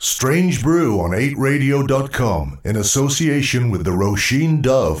Strange Brew on 8radio.com in association with the Roisin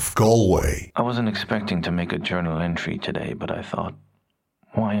Dove, Galway. I wasn't expecting to make a journal entry today, but I thought,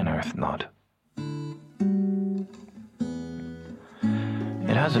 why on earth not?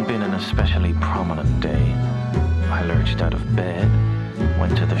 It hasn't been an especially prominent day. I lurched out of bed,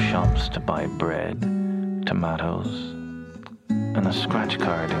 went to the shops to buy bread, tomatoes, and a scratch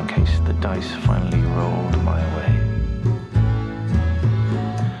card in case the dice finally rolled my way.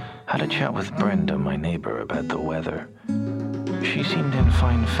 Had a chat with Brenda, my neighbour, about the weather. She seemed in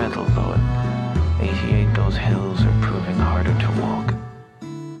fine fettle, though at 88 those hills are proving harder to walk.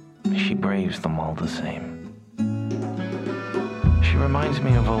 She braves them all the same. She reminds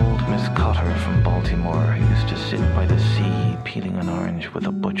me of old Miss Cotter from Baltimore, who used to sit by the sea peeling an orange with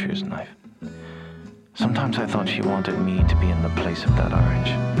a butcher's knife. Sometimes I thought she wanted me to be in the place of that orange.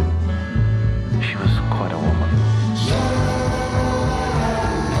 She was quite a woman.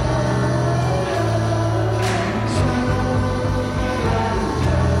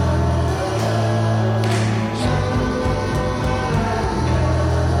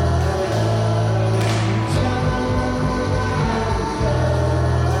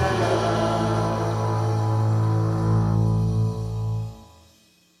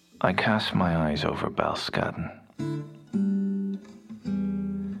 I cast my eyes over Balscaden.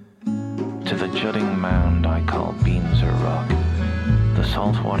 To the jutting mound I call Beanser Rock, the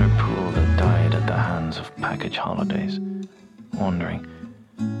saltwater pool that died at the hands of package holidays, wondering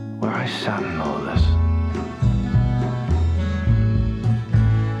where I sat in all this.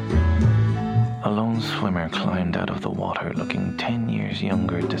 A lone swimmer climbed out of the water looking 10 years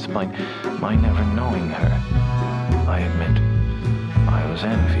younger despite my never knowing her. I admit, I was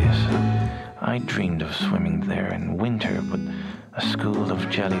envious. I dreamed of swimming there in winter, but a school of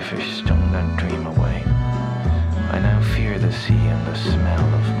jellyfish stung that dream away. I now fear the sea and the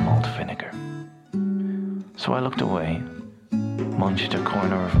smell of malt vinegar. So I looked away, munched a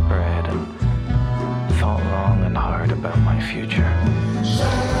corner of bread, and thought long and hard about my future.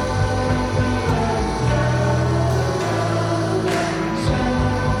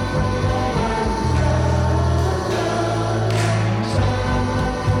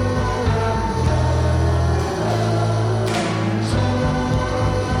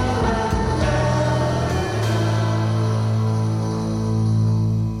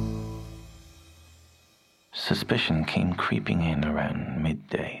 Suspicion came creeping in around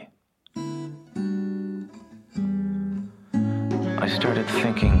midday. I started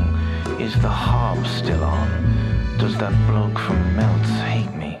thinking, is the hob still on? Does that bloke from Melts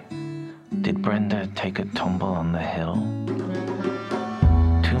hate me? Did Brenda take a tumble on the hill?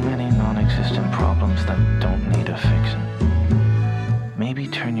 Too many non-existent problems that don't need a fixin'. Maybe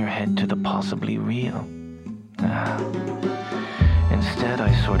turn your head to the possibly real. Instead,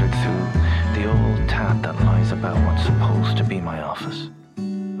 I sorted through the old tat that lies about what's supposed to be my office.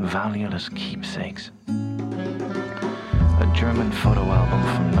 Valueless keepsakes. A German photo album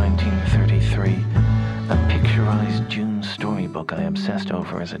from 1933. A picturized June storybook I obsessed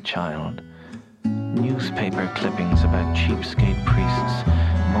over as a child. Newspaper clippings about cheapskate priests.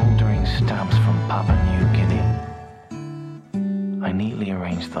 Moldering stamps from Papua New Guinea. I neatly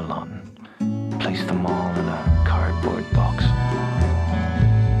arranged the lot and placed them all in a cardboard box.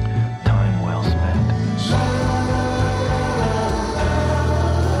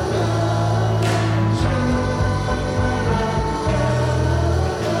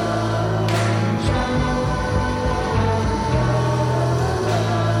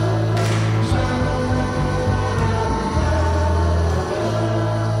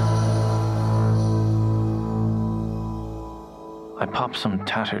 I popped some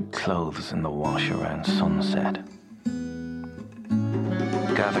tattered clothes in the wash around sunset.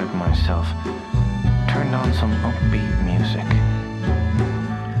 Gathered myself, turned on some upbeat music.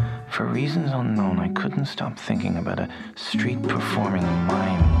 For reasons unknown, I couldn't stop thinking about a street-performing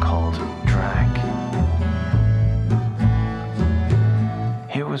mime called drag.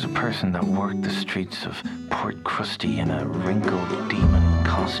 Here was a person that worked the streets of Port Crusty in a wrinkled demon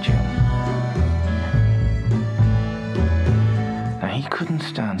costume. He couldn't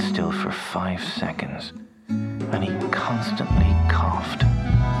stand still for 5 seconds, and he constantly coughed.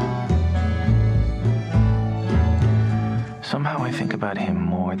 Somehow I think about him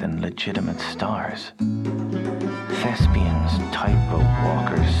more than legitimate stars. Thespians, tightrope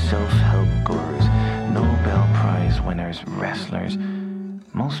walkers, self-help gurus, Nobel Prize winners, wrestlers,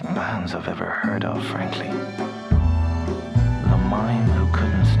 most bands I've ever heard of, frankly. The mime who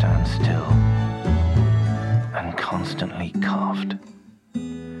couldn't stand still and constantly coughed.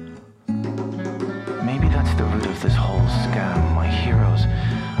 Maybe that's the root of this whole scam. My heroes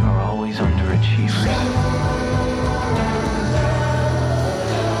are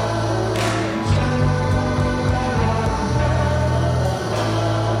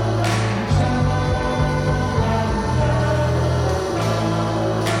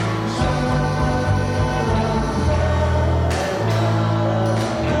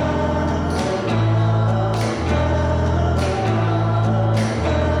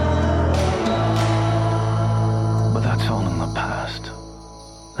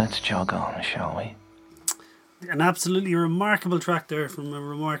Let's jog on, shall we? An absolutely remarkable track there from a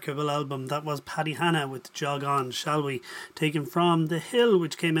remarkable album. That was Paddy Hanna with Jog On, Shall We? Taken from The Hill,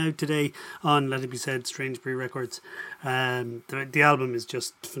 which came out today on, let it be said, Strange Brew Records. The album is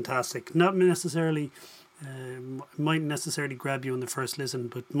just fantastic. Not necessarily... might necessarily grab you on the first listen,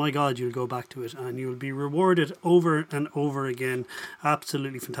 but my God, you'll go back to it and you'll be rewarded over and over again.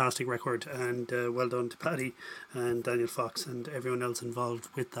 Absolutely fantastic record, and well done to Paddy and Daniel Fox and everyone else involved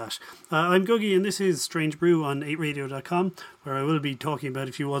with that. I'm Googie, and this is Strange Brew on 8radio.com, where I will be talking about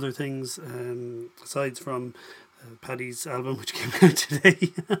a few other things aside from Paddy's album, which came out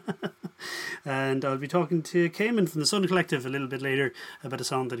today. And I'll be talking to Cayman from the Sun Collective a little bit later about a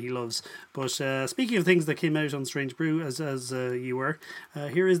song that he loves. But speaking of things that came out on Strange Brew, as you were,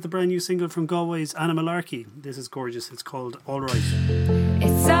 here is the brand new single from Galway's Anna Malarkey. This is gorgeous. It's called All Right.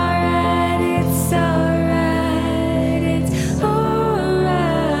 It's alright, it's alright, it's alright.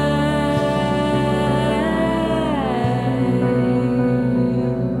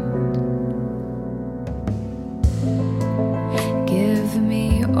 Give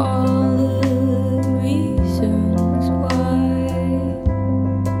me all the reasons why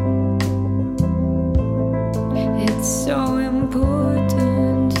it's so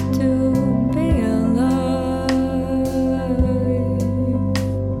important to be alive.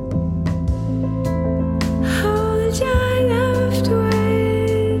 Hold your loved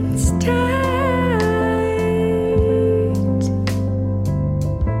ones tight.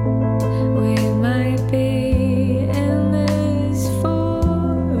 We might be in this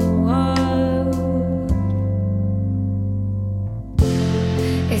for a while.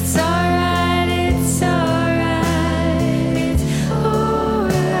 It's alright, it's alright, it's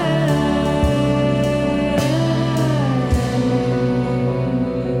alright.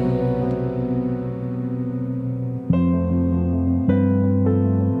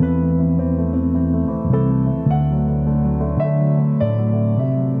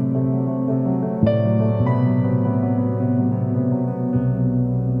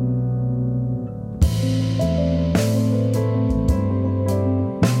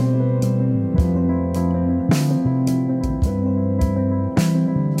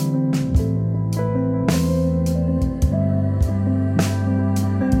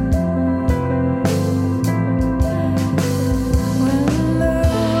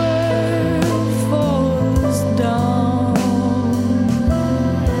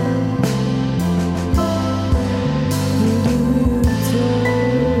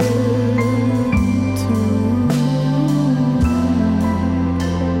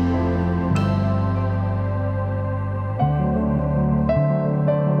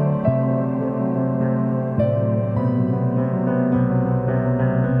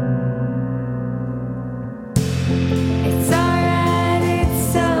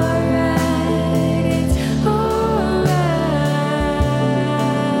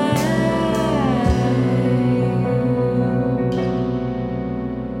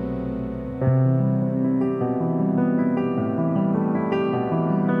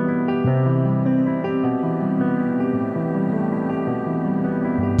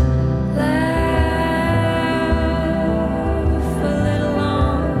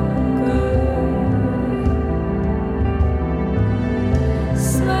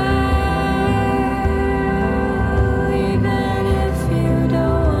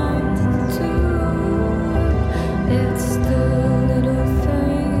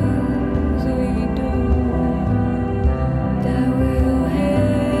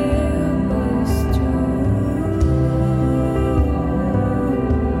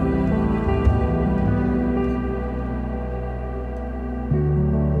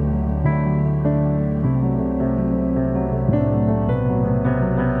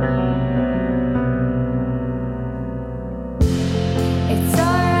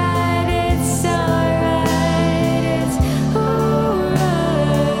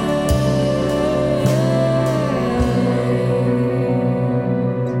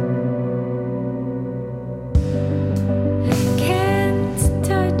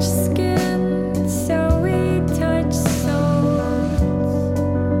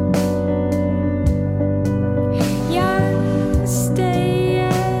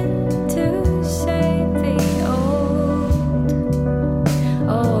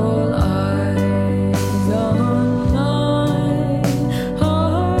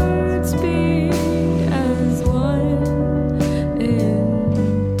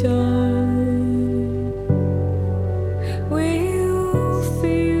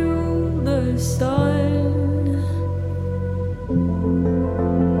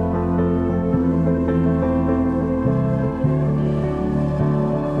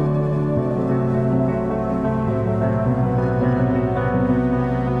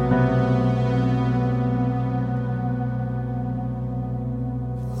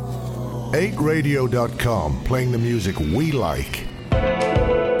 8radio.com, playing the music we like.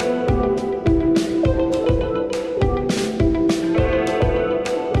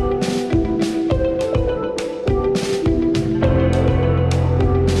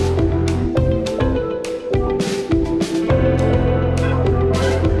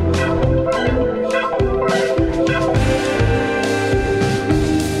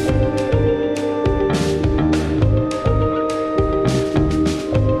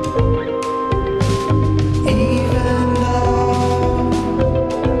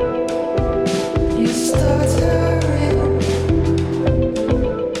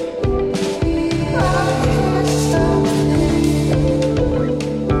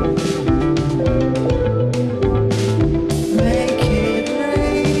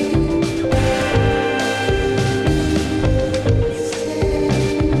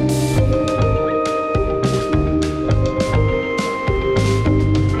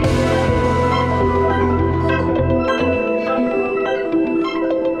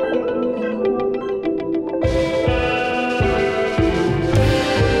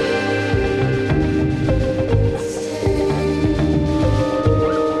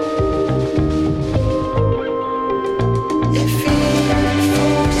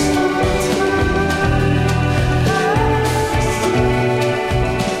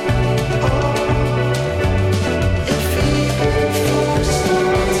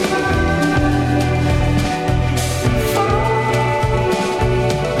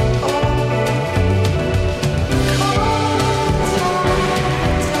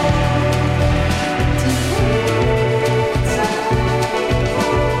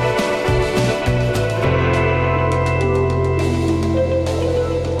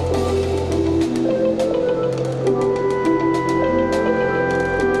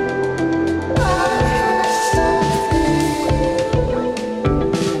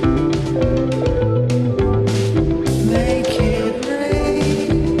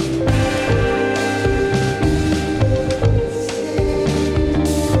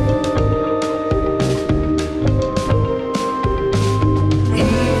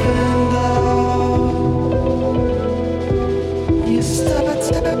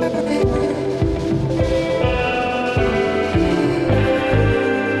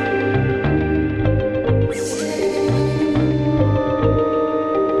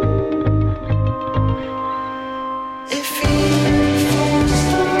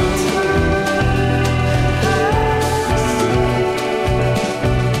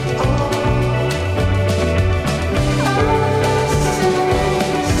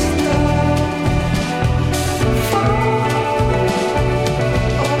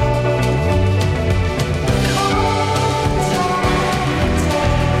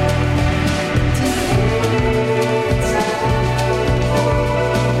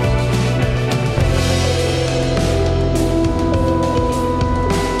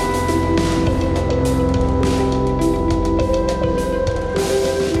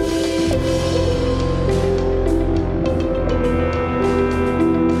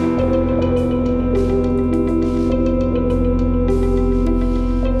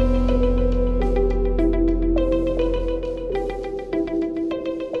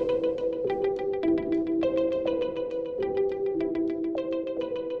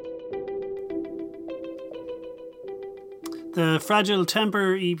 The Fragile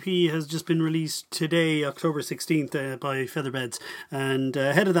Temper EP has just been released today, October 16th, by Featherbeds. And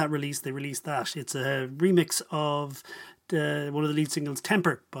ahead of that release, they released that. It's a remix of one of the lead singles,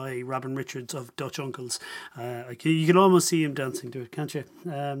 Temper, by Robin Richards of Dutch Uncles. You can almost see him dancing to it, can't you?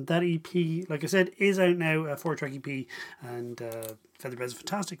 That EP, like I said, is out now, a 4-track EP, and Featherbeds is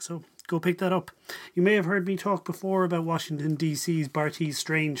fantastic, so go pick that up. You may have heard me talk before about Washington DC's Bartees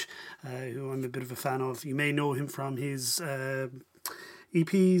Strange, who I'm a bit of a fan of. You may know him from his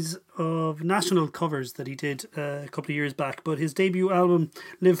EPs of national covers that he did a couple of years back, but his debut album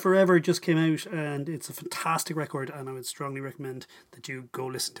Live Forever just came out, and it's a fantastic record, and I would strongly recommend that you go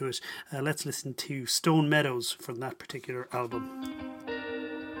listen to it. Let's listen to Stone Meadows from that particular album.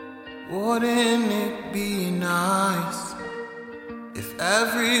 Wouldn't it be nice if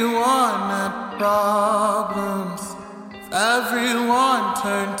everyone had problems, if everyone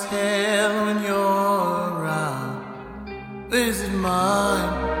turned tail when you're around? Is it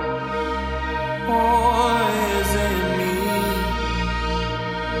mine, or is it me,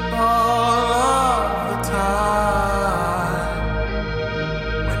 all of the time,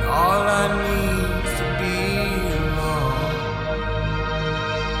 when all I need is to be alone?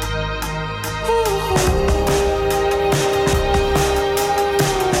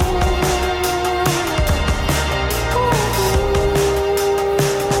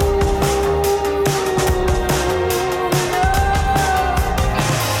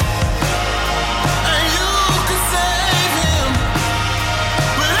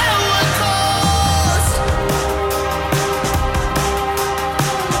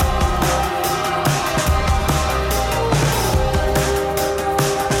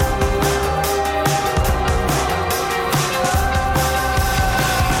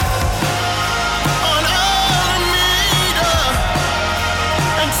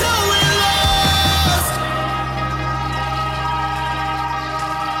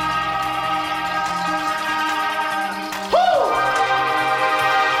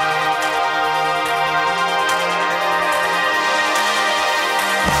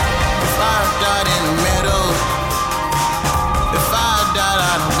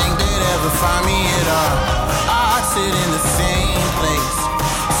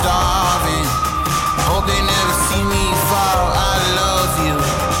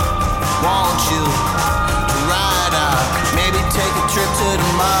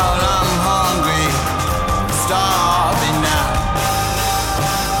 out, I'm hungry, starving now.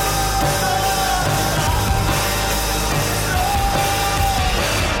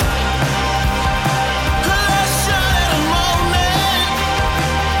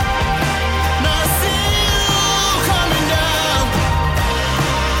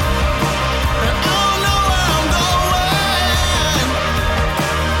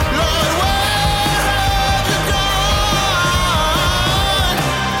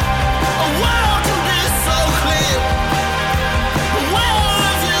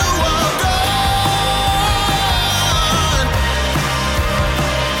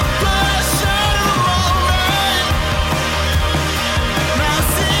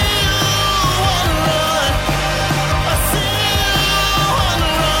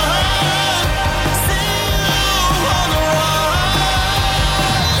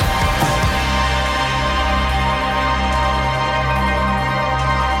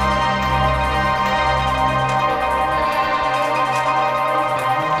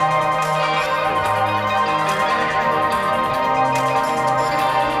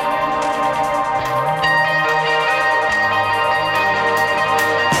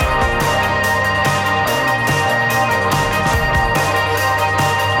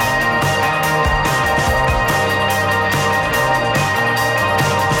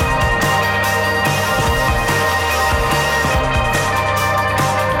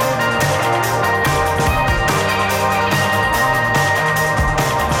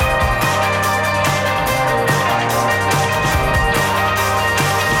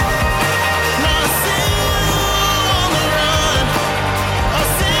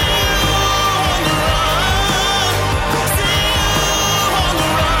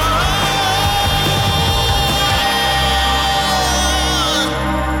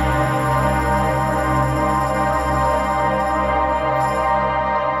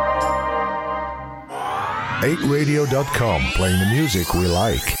 Radio.com, playing the music we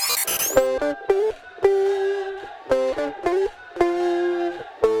like.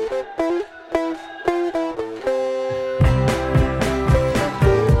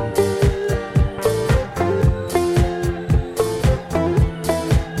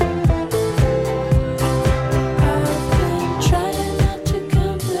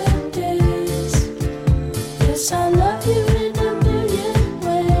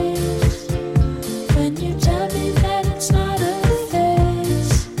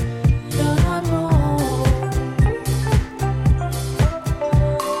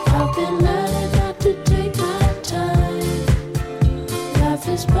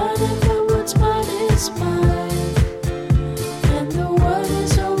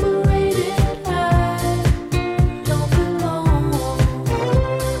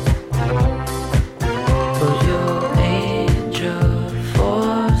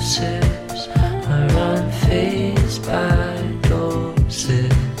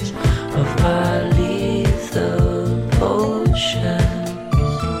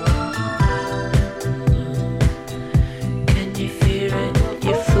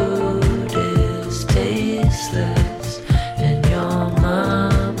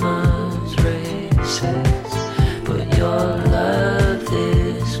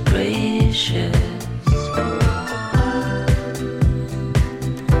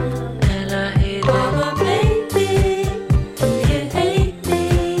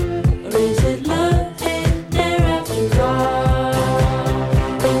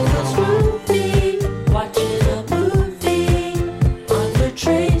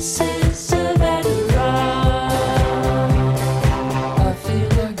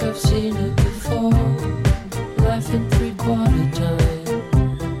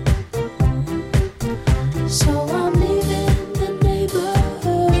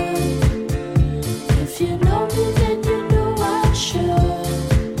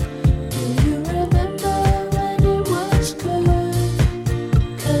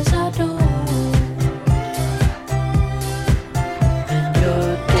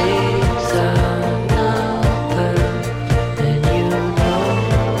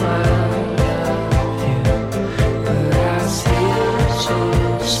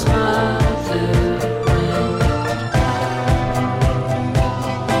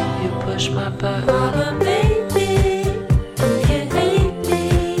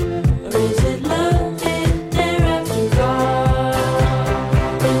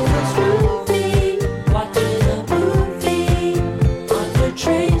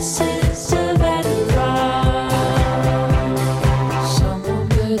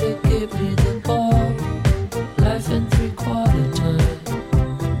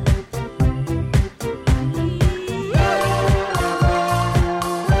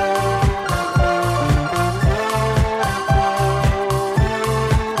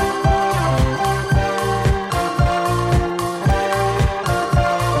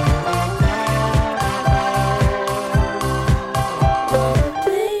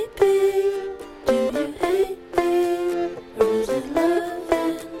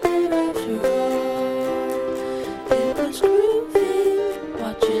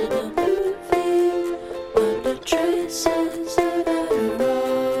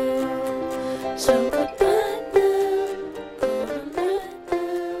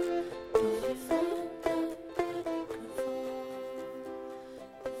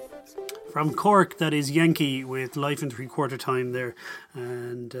 from Cork, that is Yankee with Life in Three-Quarter Time there,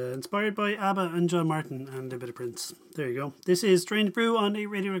 and inspired by ABBA and John Martin and a bit of Prince. There you go. This is Strange Brew on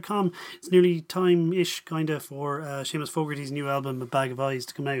 8radio.com. It's nearly time-ish kind of for Seamus Fogarty's new album A Bag of Eyes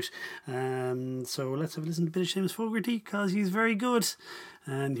to come out, so let's have a listen to a bit of Seamus Fogarty because he's very good.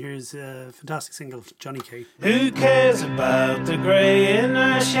 And here's a fantastic single, Johnny K. Who cares about the grey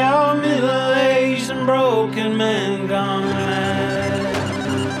inertia, middle-aged and broken men gone mad?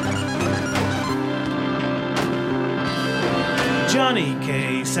 Johnny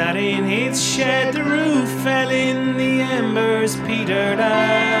K sat in his shed, the roof fell in, the embers petered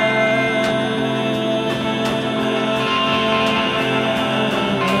out.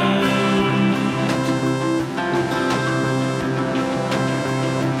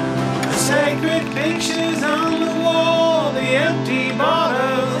 Sacred pictures on the wall, the empty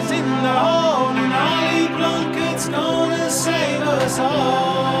bottles in the hall, and Ollie Plunkett's gonna save us all.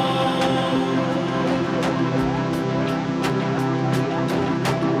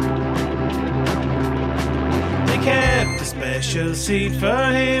 They kept a special seat for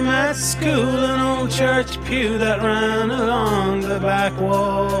him at school, an old church pew that ran along the back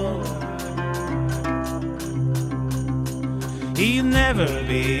wall. He'll never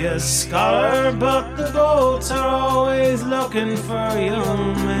be a scholar, but the boats are always looking for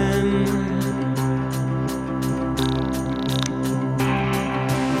young men.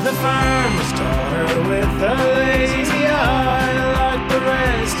 The farmer's daughter with a lazy eye, like the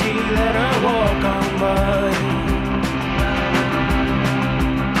rest he let her walk on by.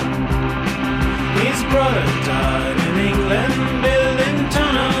 His brother died in England, building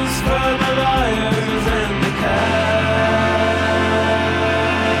tunnels for the liars and the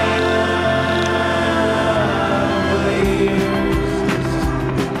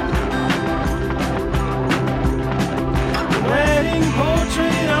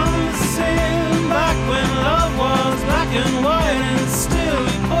portrait on the sail, back when love was black and white, and still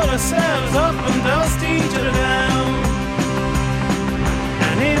we put ourselves up and dusty to the down.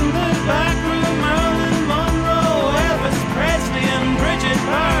 And in the back room, Marilyn Monroe, Elvis Presley, and Bridget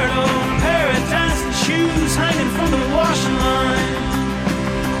Bardot, a pair of dancing shoes hanging from the washing line.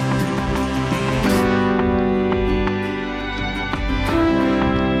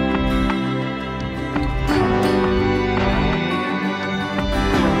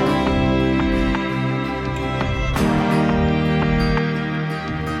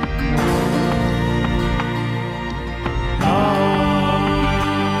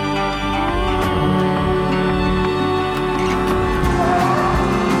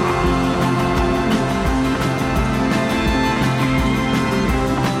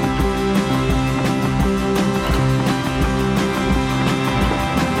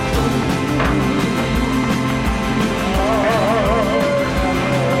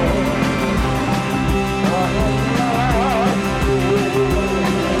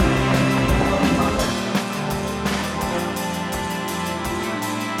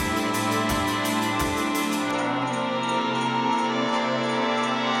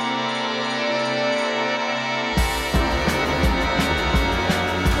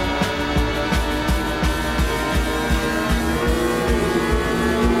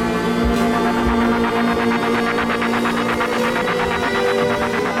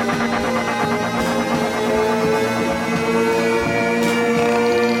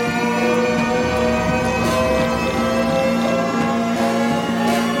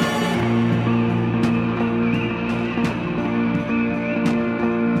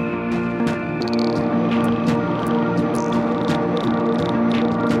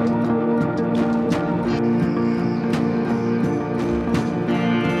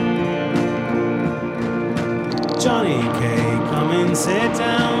 Johnny K, come and sit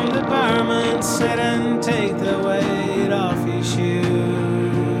down. The barman said, and take the weight off your shoes.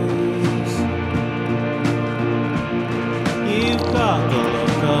 You've got the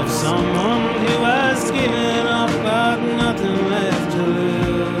look of someone who has given up, got nothing left to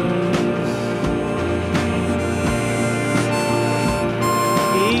lose.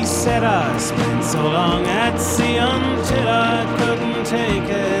 He said, I spent so long at sea until I couldn't take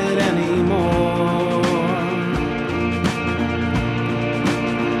it anymore.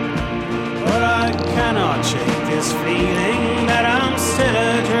 I cannot shake this feeling that I'm still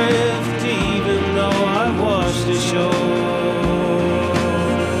adrift, even though I've washed ashore.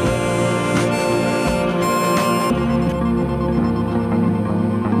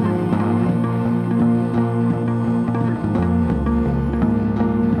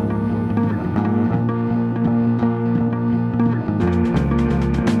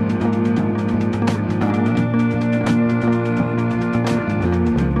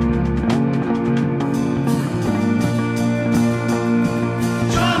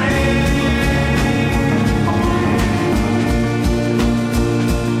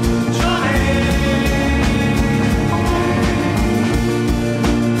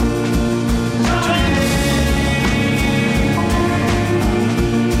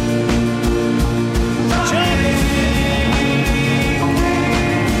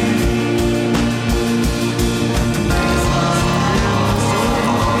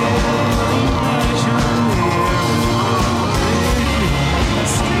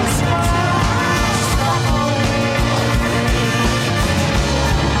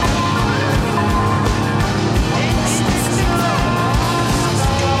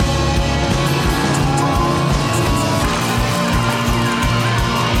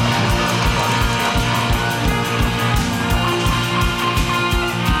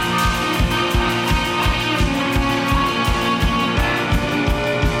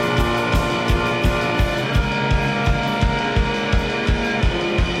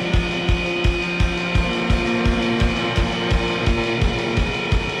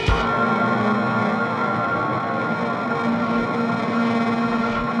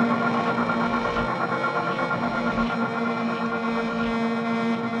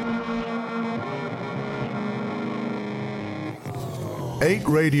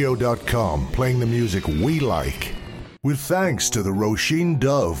 8radio.com, playing the music we like. With thanks to the Roisin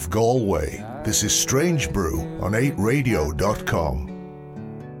Dove Galway. This is Strange Brew on 8radio.com.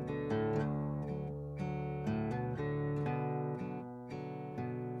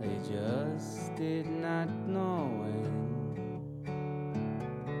 I just did not know when.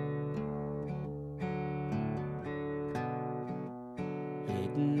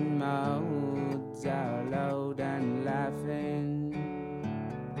 Hidden mouths are loud and laughing.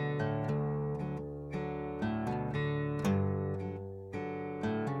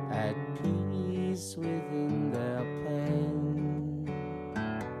 At peace within their pen.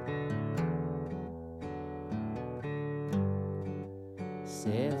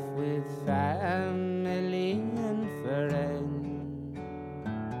 Safe with family and friends.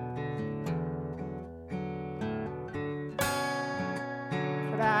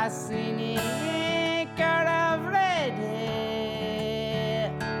 Crossing acre of red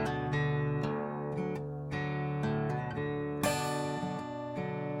hair.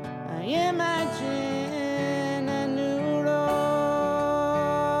 I imagine a new road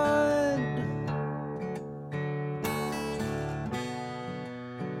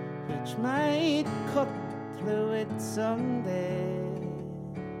which might cut through it someday.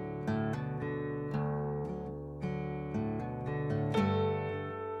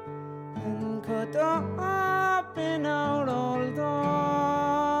 And could open our old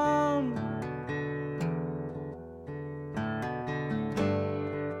home.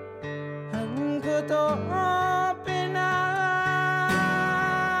 And could open our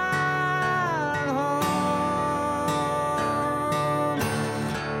home.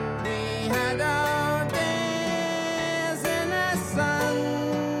 We had our days in the sun,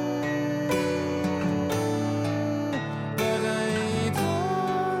 but I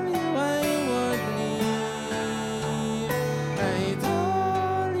told you I would leave. I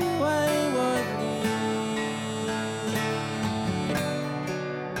told you I would leave.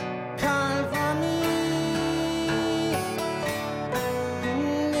 Call for me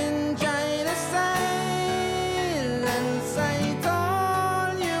and enjoy the silence. I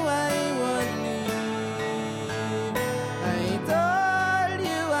told you I would leave. I told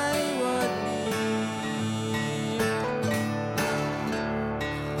you I would leave.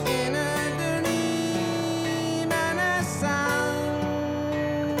 In a dream and a song,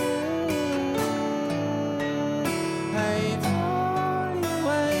 I told you I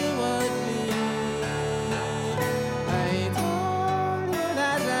would leave. I told you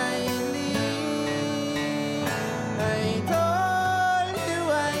that I'd leave. I told you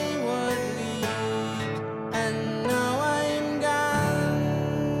I would leave, and now I'm gone.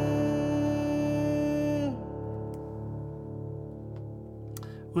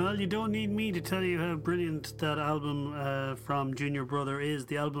 Well, you don't need me to tell you how brilliant that album from Junior Brother is.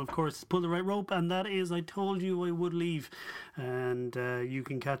 The album, of course, is Pull the Right Rope, and that is I Told You I Would Leave. And you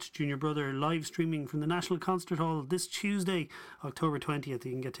can catch Junior Brother live streaming from the National Concert Hall this Tuesday, October 20th.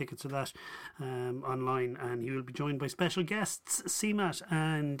 You can get tickets to that online, and he will be joined by special guests, CMAT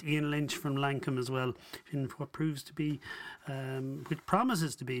and Ian Lynch from Lankham as well, in what proves to be, which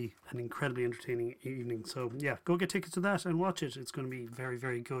promises to be an incredibly entertaining evening. So yeah, go get tickets to that and watch it. It's going to be very,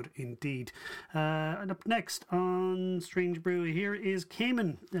 very good indeed. And up next on Strange Brew, here is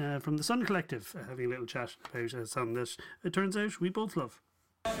Cayman from the Sun Collective, having a little chat about a song that it turns out we both love.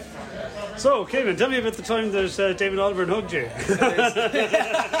 So, Cayman, tell me about the time that David Albarn hugged you.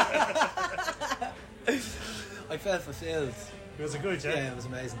 I felt fulfilled. Was it good, yeah? Yeah, it was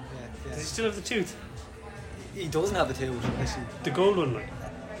amazing. Yeah, Does he yeah. still have the tooth? He doesn't have a tooth, actually. The gold one, like?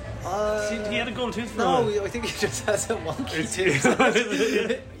 He had a gold tooth for a No, while. I think he just has a wonky It's- tooth.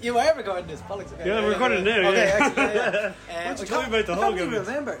 You are recording this, bollocks. Okay, Yeah, I'm recording now, Okay, yeah. actually, yeah. Why don't you I tell me about the I hug can't of even it?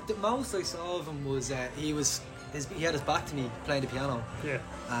 remember. The most I saw of him was he had his back to me playing the piano. Yeah.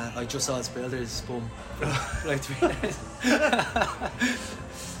 I just saw his builder's bum for like 3 minutes.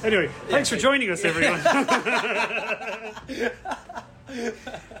 Anyway, thanks for joining us, everyone.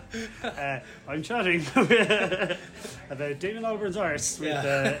 I'm chatting about David Albarn's arse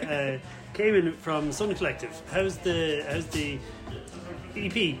with Cayman from Sun Collective. How's the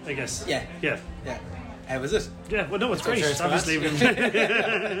EP? I guess. Yeah. Yeah. Yeah. How was it? Yeah. Well, no, it's great. sure it's Obviously,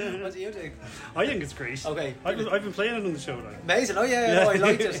 What do you think? I think it's great. Okay. I've been playing it on the show now. Amazing. Oh yeah, no, I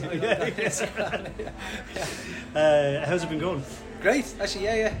liked it. How's it been going? Great. Actually,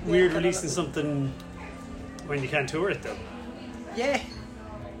 yeah. Weird Yeah, releasing something when you can't tour it though. Yeah.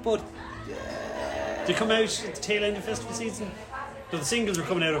 But Did it come out at the tail end of festival season? No, the singles were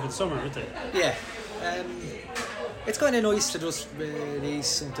coming out over the summer, weren't they? yeah. It's kind of nice to just release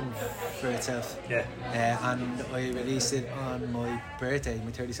something for itself. Yeah. And I released it on my birthday,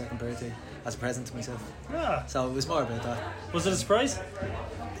 my 32nd birthday, as a present to myself. Ah. So it was more about that. Was it a surprise?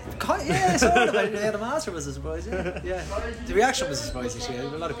 Yeah, sort of. The master was a surprise. Yeah. The reaction was a surprise. Actually, a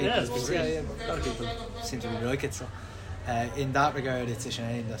lot of people. Yeah, it's been great. A lot of people seem to really like it. So, in that regard, it's a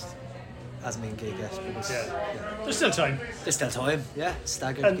shame that hasn't been gig yet. Because, There's still time. There's still time. Yeah,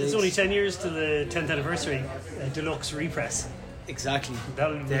 staggered. And gigs. it's only 10 years to the 10th anniversary deluxe repress. Exactly.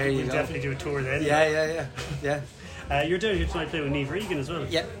 We'll go. definitely do a tour then. Yeah. You're down here tonight playing with Niamh Regan as well.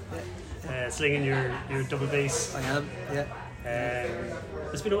 Yeah. Slinging your double bass. I am. Yeah.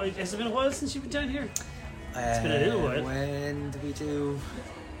 Has it been a while since you've been down here? It's been a little while. When did we do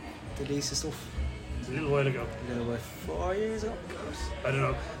the Lisa stuff? A little while ago. A little while, 4 years ago. I don't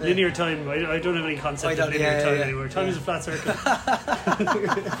know. Linear time. I don't have any concept of linear time anymore. Time is a flat circle.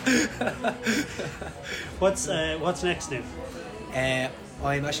 What's next now?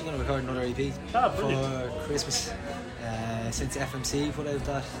 I'm actually going to record another EP for Christmas. Since FMC put out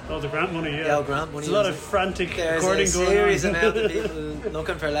that. Oh, the grant money, yeah. Yeah, grant money. There's a lot of frantic There's recording a going series on. amount of people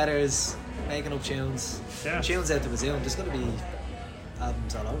looking for letters, making up tunes. Yeah. Tunes out to Brazil. There's going to be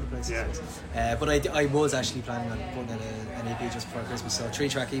albums all over the place. Yeah. But I was actually planning on putting out an EP just before Christmas. So a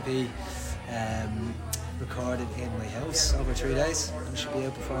 3-track EP, recorded in my house over 3 days, and it should be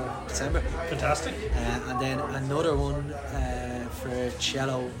out before December. Fantastic. And then another one for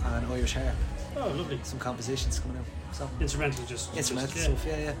cello and Irish harp. Oh, lovely. Some compositions coming out. So Instrumental just instrumental yeah. stuff,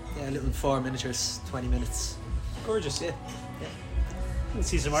 yeah, little 4 miniatures, 20 minutes. Gorgeous. Yeah. You can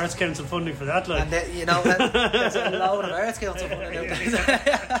see some Arts Council funding for that, like. And then, there's a load of Arts Council funding out there.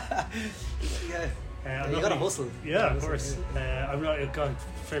 You gotta hustle. Yeah, of course. I'm not. God,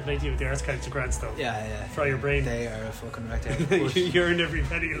 fair play to you with the Arts Council grants, though. Yeah. Fry your brain. They are a fucking wreck. You earned every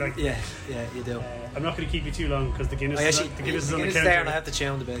penny, like. Yeah, you do. I'm not going to keep you too long because the Guinness is on the Guinness counter. there, and I have to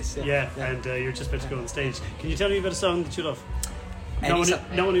tune the bass. Yeah. And you're just about to go on stage. Can you tell me about a song that you love? Not one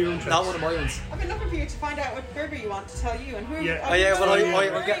of your own tracks. Not one of my ones. I've been looking for you to find out what burger you want to tell you and who. Yeah. Well,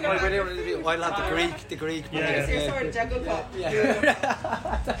 I'll have the Greek. Yeah. Your sort of juggle cup.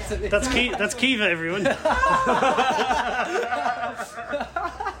 Yeah. That's Kiva, everyone.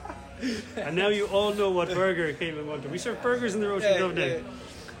 And now you all know what burger Caitlin wanted. We serve burgers in the Roisin Dubh now.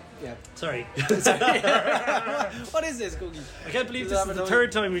 Yeah. Sorry. What is this, Cookie? I can't believe this is the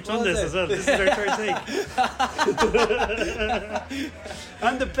third time we've done this as well. This is our third take.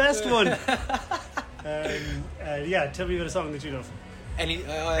 And the best one. Tell me about a song that you love. Any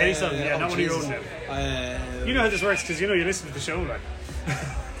song, not one of your own now. You know how this works because you listen to the show, like.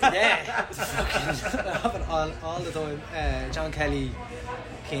 Yeah, fucking happen all the time. John Kelly,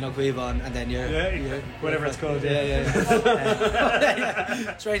 Keano Quivon, and then you're whatever it's called.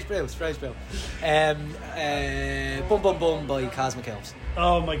 Strange Brew. Bum Bum Bum by Kaz McKells.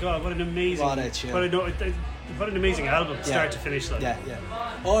 Oh my God! What an amazing! What a tune. What an amazing album, start to finish. Like. Yeah.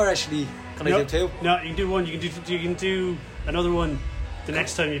 Or actually, can I do two? No, you can do one. You can do another one the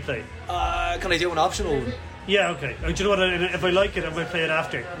next time you play. Can I do an optional one? Yeah, okay. Do you know what? If I like it, I might play it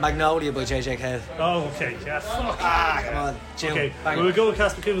after. Magnolia by JJ Cale. Oh, okay. Yeah, fuck. Come on. Chill. Okay, we'll go with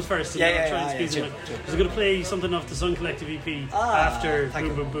Casper Coombs first. Yeah. Because we're going to play something off the Sun Collective EP after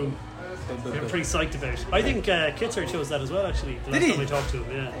Boom Boom Boom. I'm pretty psyched about it. I think Kitzer chose that as well, actually. The last time I talked to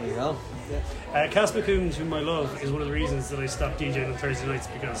him, yeah. There you go. Casper Coombs, whom I love, is one of the reasons that I stopped DJing on Thursday nights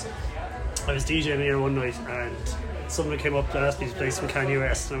because I was DJing here one night and someone came up to ask me to play some Kanye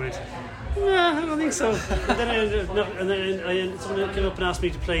West and I went, nah, I don't think so. And then someone came up and asked me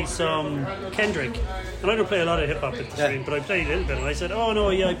to play some Kendrick. And I don't play a lot of hip hop at the stream, but I played a little bit. And I said, oh no,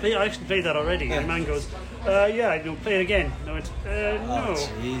 I actually played that already. And the man goes, play it again. And I went, no.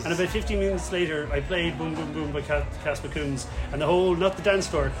 Jesus. And about 15 minutes later, I played Boom Boom Boom by Casper Coombs, and the whole, not the dance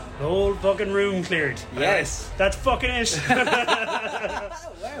floor, the whole fucking room cleared. Yes. That's fucking it.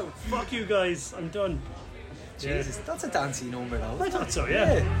 Wow. Fuck you guys, I'm done. Jesus, that's a dancey number though. I thought so,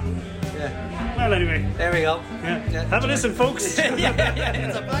 yeah. Well, anyway. There we go. Yeah. Have a listen, folks. It's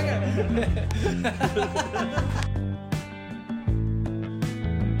a banger.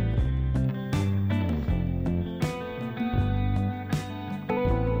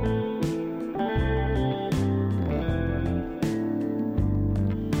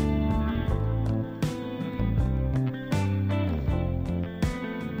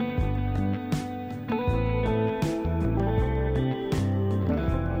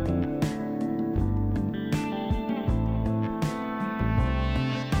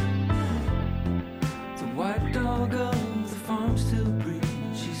 White dog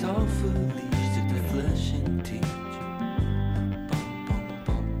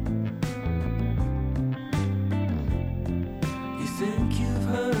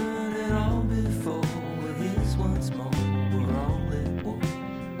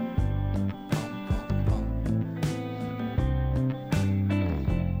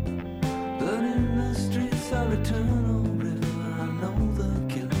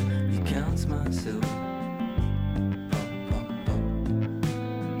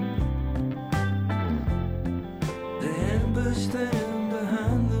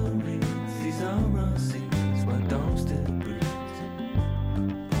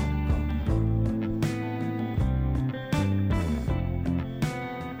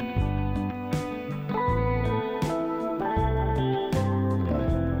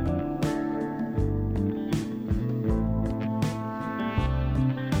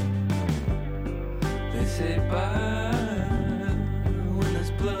say bye when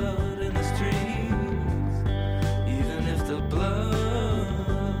there's blood in the streets, even if the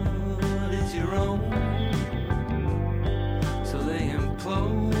blood is your own. So they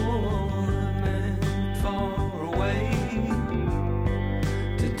implore men far away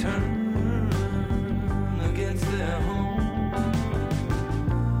to turn against their home.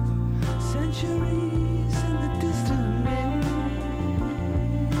 Centuries in the distant winds,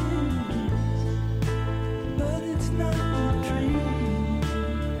 but it's not a dream.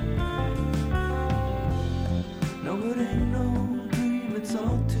 No, it ain't no dream, it's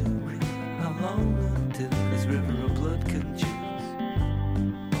all too real. How long until this river of blood can choose?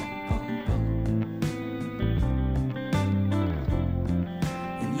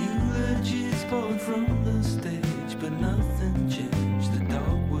 And eulogies poured from the stage, but nothing changed. The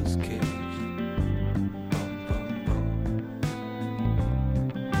dog was caged.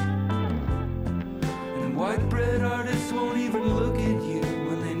 And white bread artists won't even look at you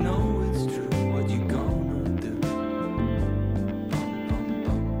when they know it's true. What you gonna do?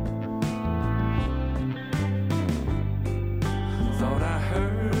 Thought I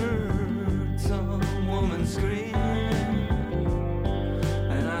heard some woman scream,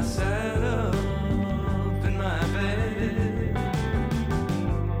 and I sat up in my bed,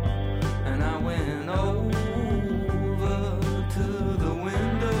 and I went over to the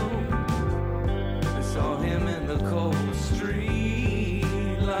window and saw him in the cold street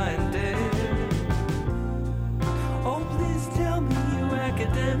lying dead. Oh, please tell me, you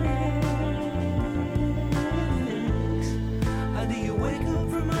academics, how do you wake up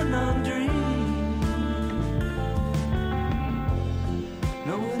from a non-dream?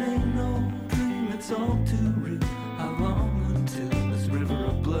 No, it ain't no dream, it's all too real. How long until this river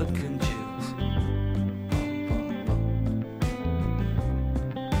of blood can choose?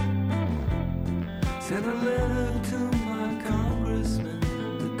 Sent a letter to my congressman,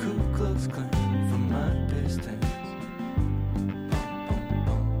 the Ku Klux Klan from my distance.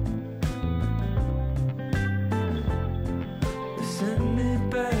 They sent me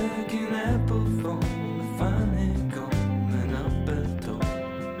back in Apple phone, a fine comb and a belt.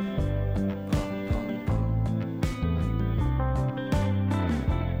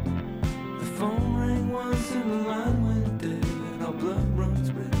 The phone rang once and the line went dead. Our blood runs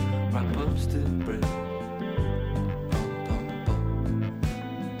red, my pub's still bred.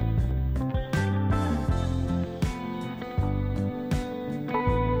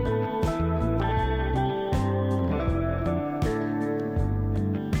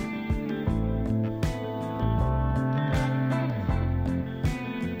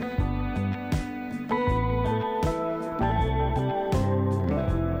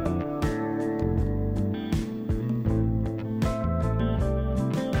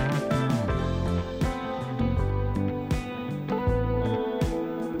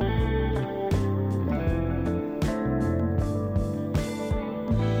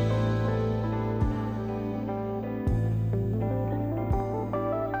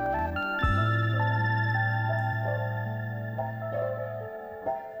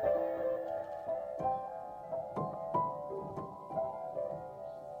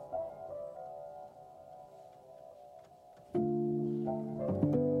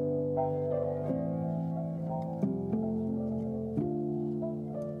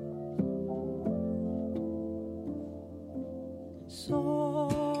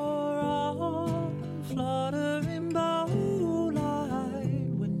 Soar on, fluttering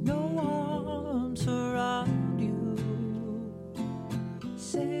bowline with no arms around you.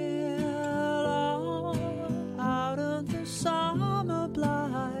 Sail on out of the summer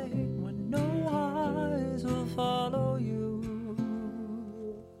blind when no eyes will follow you.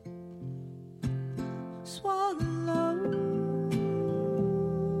 Swallow.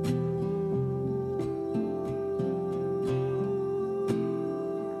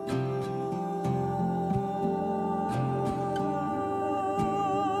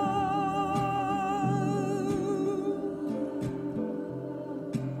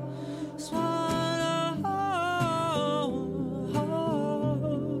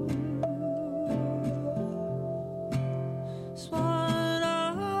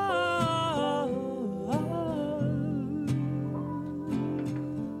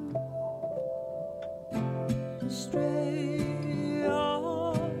 Stray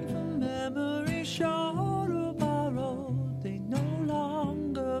on from memory shore to borrow, they no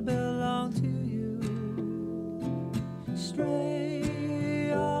longer belong to you.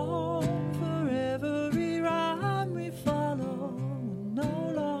 Stray on for every rhyme we follow, we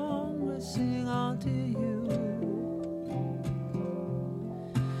no longer sing on to you.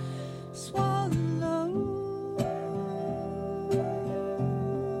 Swallow.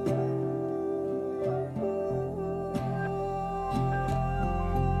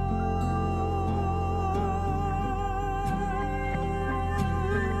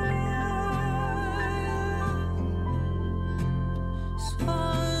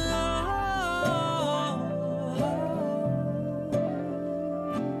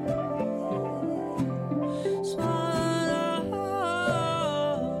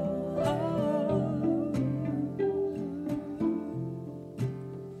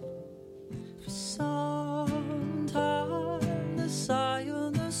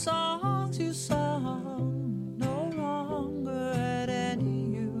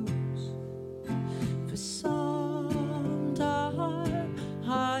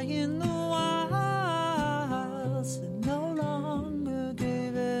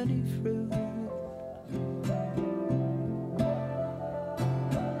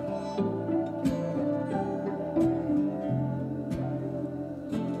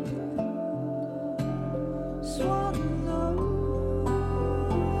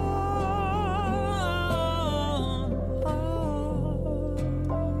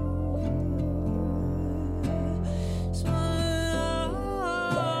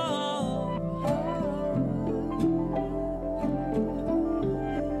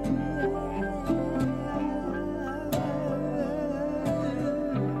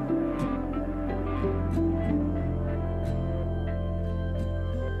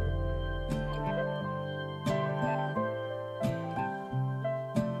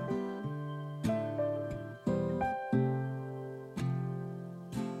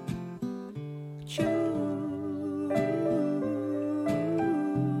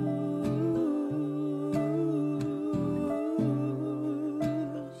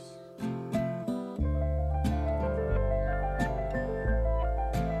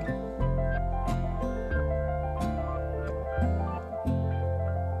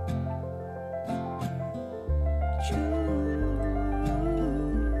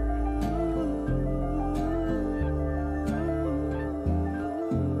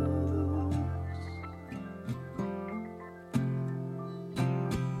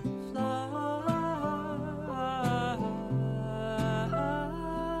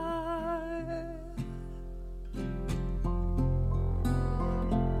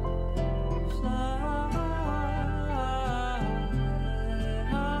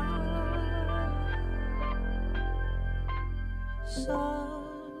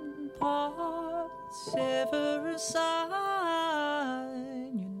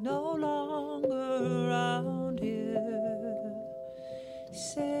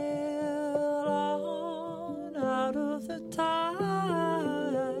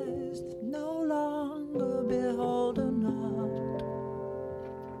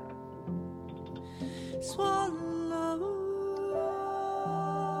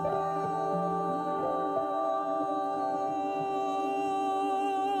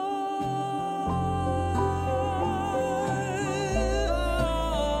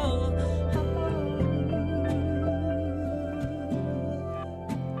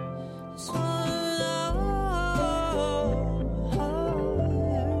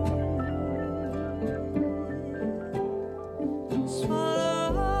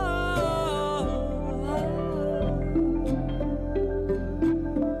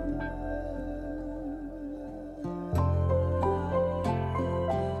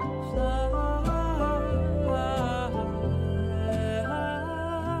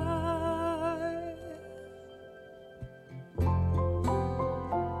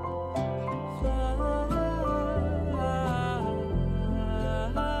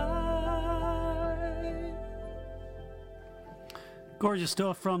 Gorgeous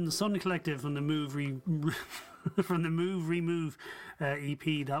stuff from the Sun Collective on the Move from the Move Remove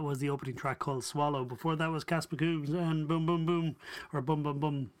EP. That was the opening track called Swallow. Before that was Casper Coombs and Boom Boom Boom, or Bum Bum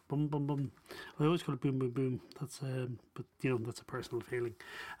Bum, Bum Bum Bum. I always call it Boom Boom Boom. That's but you know, that's a personal feeling.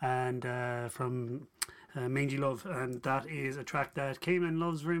 And from Mangy Love, and that is a track that Cayman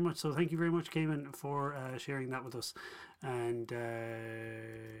loves very much. So thank you very much, Cayman, for sharing that with us. And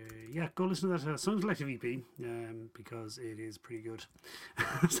yeah, go listen to that Sun Collective EP because it is pretty good.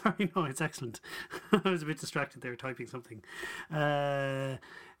 Sorry, no, it's excellent. I was a bit distracted there typing something.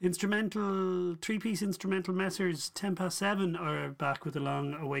 Instrumental, three-piece instrumental messers 10 past 7 are back with a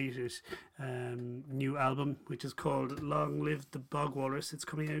long-awaited new album, which is called Long Live the Bog Walrus. It's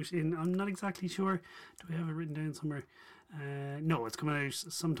coming out in, I'm not exactly sure, do I have it written down somewhere? No, it's coming out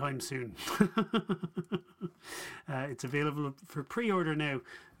sometime soon. It's available for pre-order now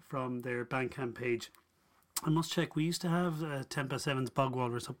from their Bandcamp page. I must check. We used to have 10 past 7's Bog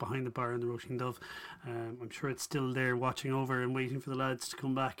Walrus up behind the bar in the Roisin Dove. I'm sure it's still there watching over and waiting for the lads to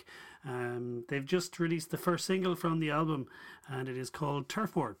come back. They've just released the first single from the album, and it is called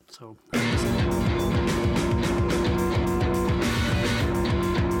Turf War. So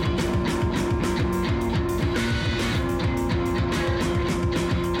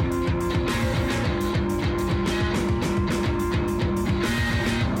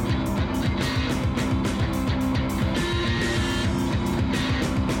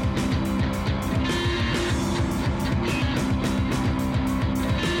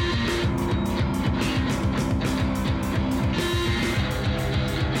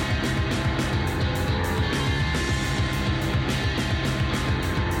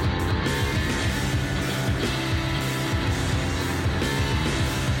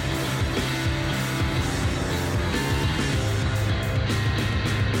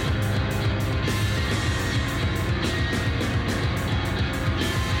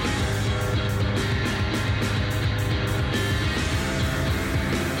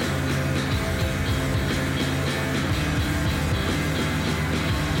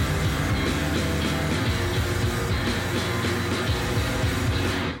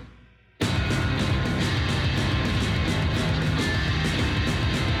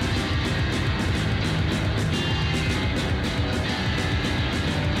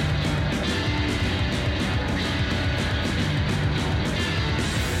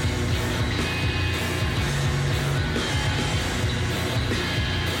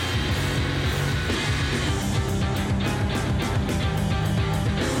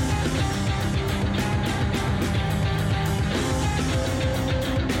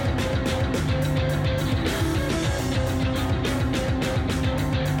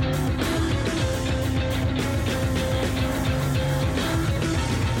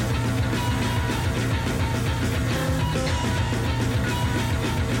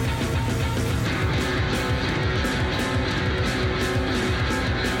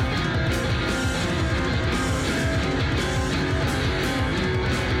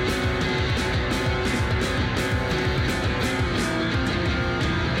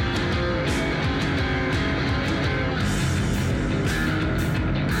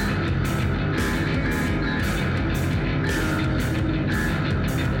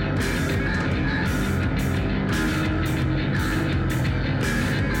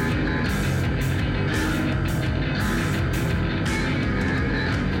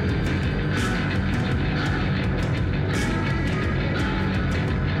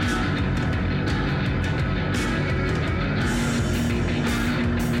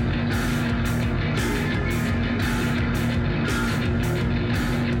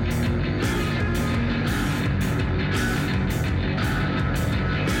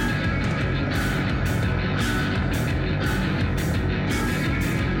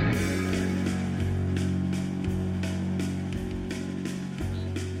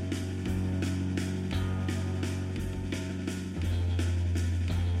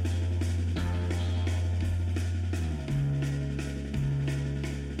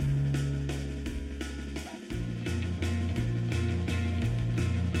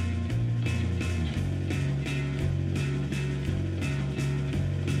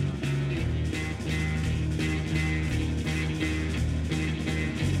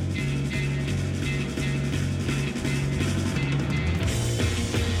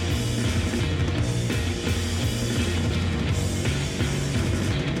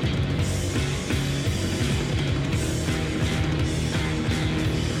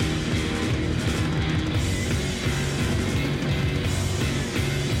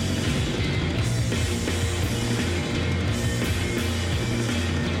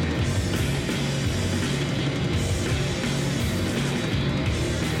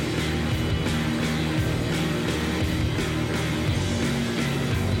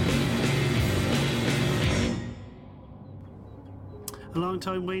long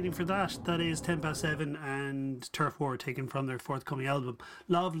time waiting for that. That is 7 and Turf War, taken from their forthcoming album.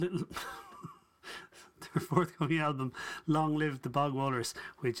 Their forthcoming album, Long Live the Bogwallers,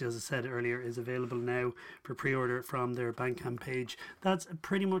 which, as I said earlier, is available now for pre-order from their Bandcamp page. That's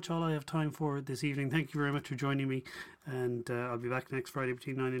pretty much all I have time for this evening. Thank you very much for joining me, and I'll be back next Friday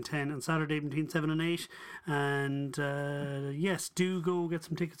between 9 and 10, and Saturday between 7 and 8. And yes, do go get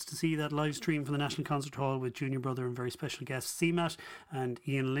some tickets to see that live stream from the National Concert Hall with Junior Brother and very special guests CMAT and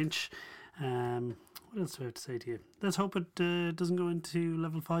Ian Lynch. What else do I have to say to you? Let's hope it doesn't go into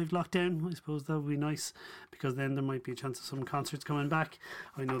level 5 lockdown. I suppose that would be nice, because then there might be a chance of some concerts coming back.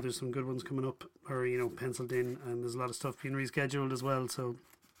 I know there's some good ones coming up, or penciled in, and there's a lot of stuff being rescheduled as well. So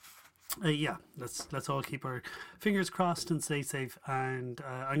yeah, let's all keep our fingers crossed and stay safe. And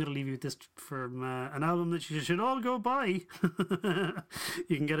I'm going to leave you with this from an album that you should all go buy.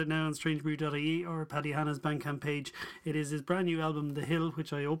 You can get it now on strangebrew.ie or Paddy Hanna's Bandcamp page. It is his brand new album, The Hill,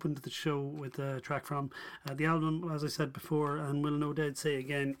 which I opened the show with a track from. The album, as I said before, and will no doubt say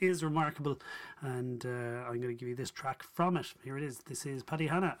again, is remarkable. And I'm going to give you this track from it. Here it is. This is Paddy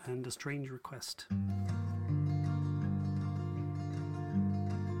Hanna and A Strange Request.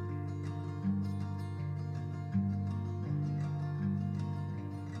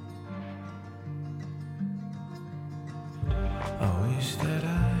 I wish that I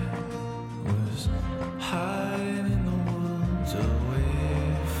was hiding in the woods,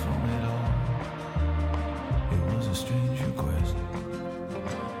 away from it all. It was a strange request,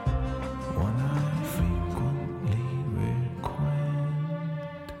 one I frequently request.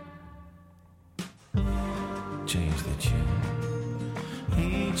 Change the tune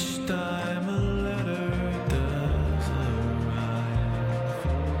each time a letter does arrive.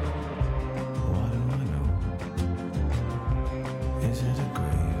 What do I know? Is it a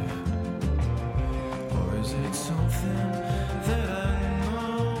grave, or is it something that I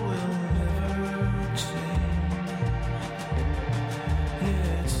know will never change?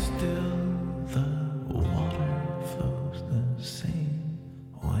 Yet still the water flows the same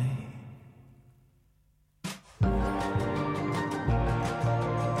way.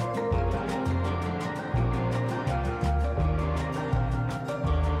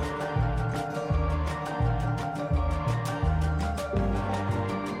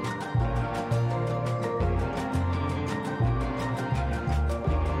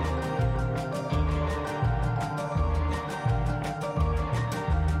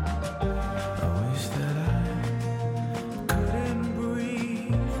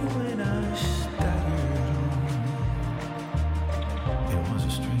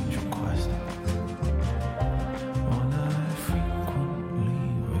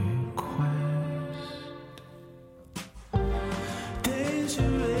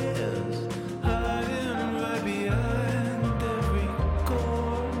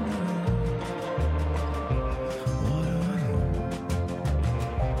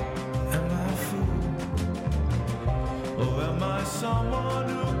 Someone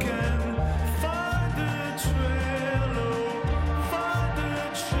who can